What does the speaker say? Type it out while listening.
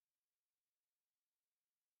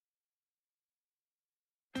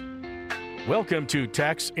Welcome to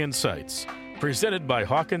Tax Insights, presented by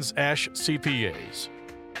Hawkins Ash CPAs.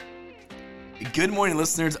 Good morning,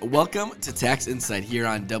 listeners. Welcome to Tax Insight here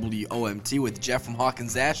on WOMT with Jeff from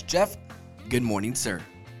Hawkins Ash. Jeff, good morning, sir.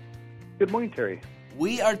 Good morning, Terry.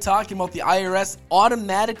 We are talking about the IRS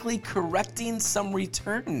automatically correcting some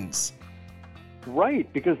returns.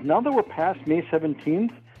 Right, because now that we're past May 17th,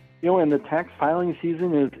 and the tax filing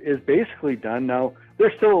season is basically done. Now,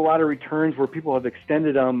 there's still a lot of returns where people have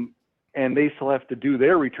extended them and they still have to do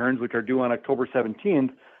their returns, which are due on October 17th.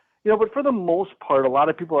 But for the most part, a lot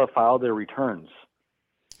of people have filed their returns.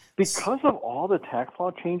 Because of all the tax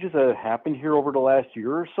law changes that have happened here over the last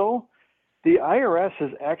year or so, the IRS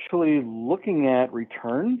is actually looking at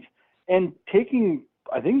returns and taking,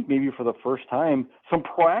 I think maybe for the first time, some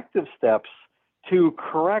proactive steps to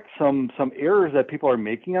correct some errors that people are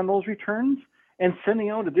making on those returns and sending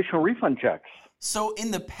out additional refund checks. So in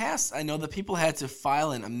the past, I know that people had to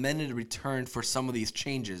file an amended return for some of these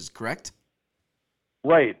changes, correct?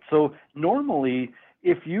 Right. So normally,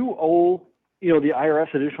 if you owe, the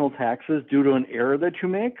IRS additional taxes due to an error that you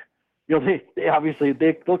make,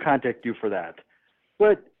 they'll contact you for that.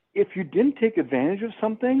 But if you didn't take advantage of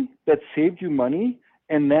something that saved you money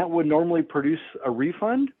and that would normally produce a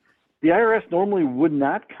refund, the IRS normally would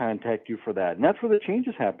not contact you for that. And that's where the change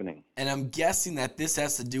is happening. And I'm guessing that this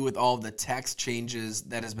has to do with all the tax changes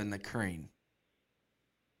that has been occurring.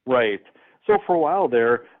 Right. So for a while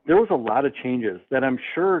there was a lot of changes that I'm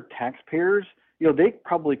sure taxpayers, they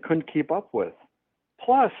probably couldn't keep up with.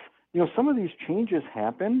 Plus, some of these changes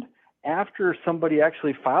happened after somebody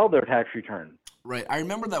actually filed their tax return. Right. I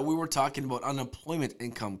remember that we were talking about unemployment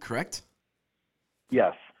income, correct?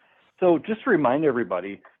 Yes. So just to remind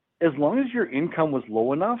everybody, as long as your income was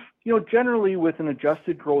low enough, generally with an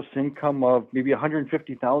adjusted gross income of maybe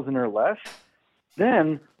 $150,000 or less,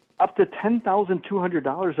 then up to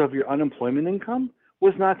 $10,200 of your unemployment income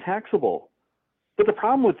was not taxable. But the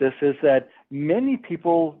problem with this is that many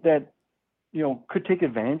people that, could take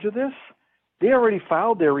advantage of this, they already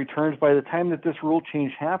filed their returns by the time that this rule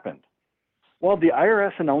change happened. Well, the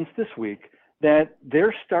IRS announced this week that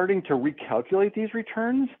they're starting to recalculate these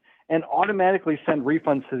returns and automatically send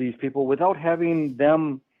refunds to these people without having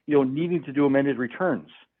them, needing to do amended returns.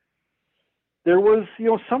 There was,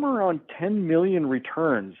 somewhere around 10 million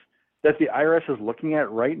returns that the IRS is looking at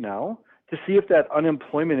right now to see if that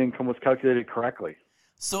unemployment income was calculated correctly.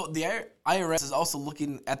 So the IRS is also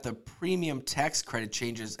looking at the premium tax credit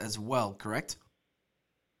changes as well, correct?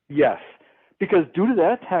 Yes, because due to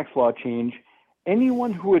that tax law change,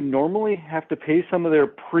 anyone who would normally have to pay some of their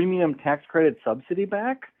premium tax credit subsidy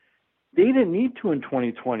back, they didn't need to in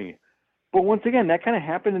 2020. But once again, that kind of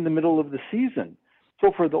happened in the middle of the season.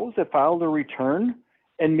 So for those that filed a return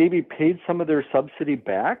and maybe paid some of their subsidy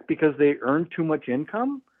back because they earned too much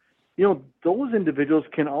income, those individuals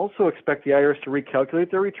can also expect the IRS to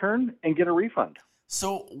recalculate their return and get a refund.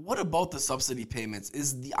 So what about the subsidy payments?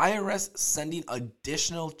 Is the IRS sending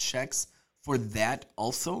additional checks for that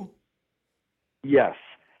also? Yes.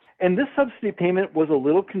 And this subsidy payment was a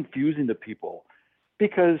little confusing to people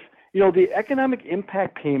because, the economic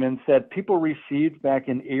impact payments that people received back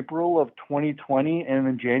in April of 2020 and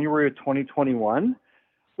in January of 2021,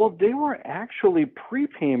 well, they were actually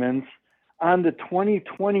prepayments on the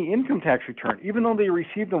 2020 income tax return, even though they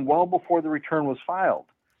received them well before the return was filed.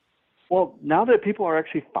 Well, now that people are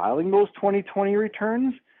actually filing those 2020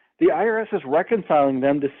 returns, the IRS is reconciling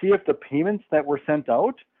them to see if the payments that were sent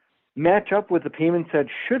out match up with the payments that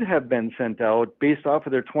should have been sent out based off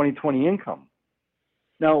of their 2020 income.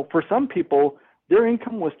 Now, for some people, their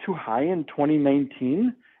income was too high in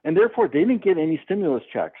 2019, and therefore they didn't get any stimulus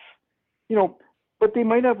checks. But they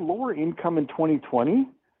might have lower income in 2020.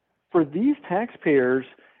 For these taxpayers,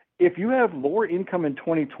 if you have lower income in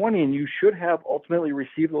 2020 and you should have ultimately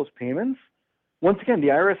received those payments, once again, the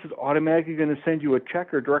IRS is automatically going to send you a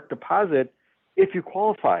check or direct deposit if you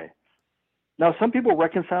qualify. Now, some people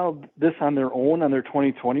reconciled this on their own on their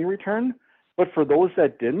 2020 return, but for those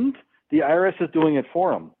that didn't, the IRS is doing it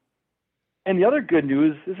for them. And the other good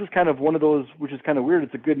news, this is kind of one of those, which is kind of weird,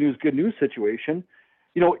 it's a good news situation.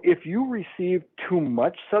 If you receive too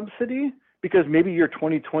much subsidy because maybe your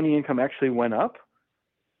 2020 income actually went up,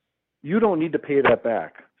 you don't need to pay that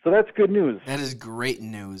back. So that's good news. That is great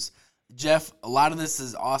news. Jeff, a lot of this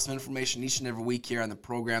is awesome information each and every week here on the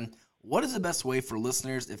program. What is the best way for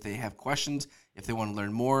listeners if they have questions, if they want to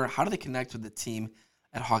learn more? How do they connect with the team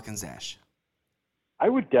at Hawkins Ash? I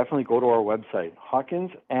would definitely go to our website,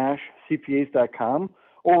 hawkinsashcpas.com,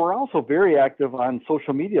 or we're also very active on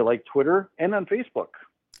social media like Twitter and on Facebook.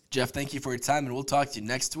 Jeff, thank you for your time, and we'll talk to you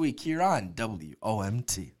next week here on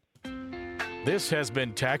WOMT. This has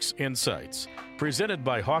been Tax Insights, presented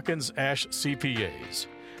by Hawkins Ash CPAs.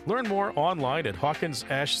 Learn more online at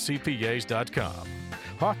hawkinsashcpas.com.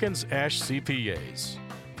 Hawkins Ash CPAs.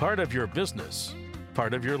 Part of your business,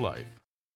 part of your life.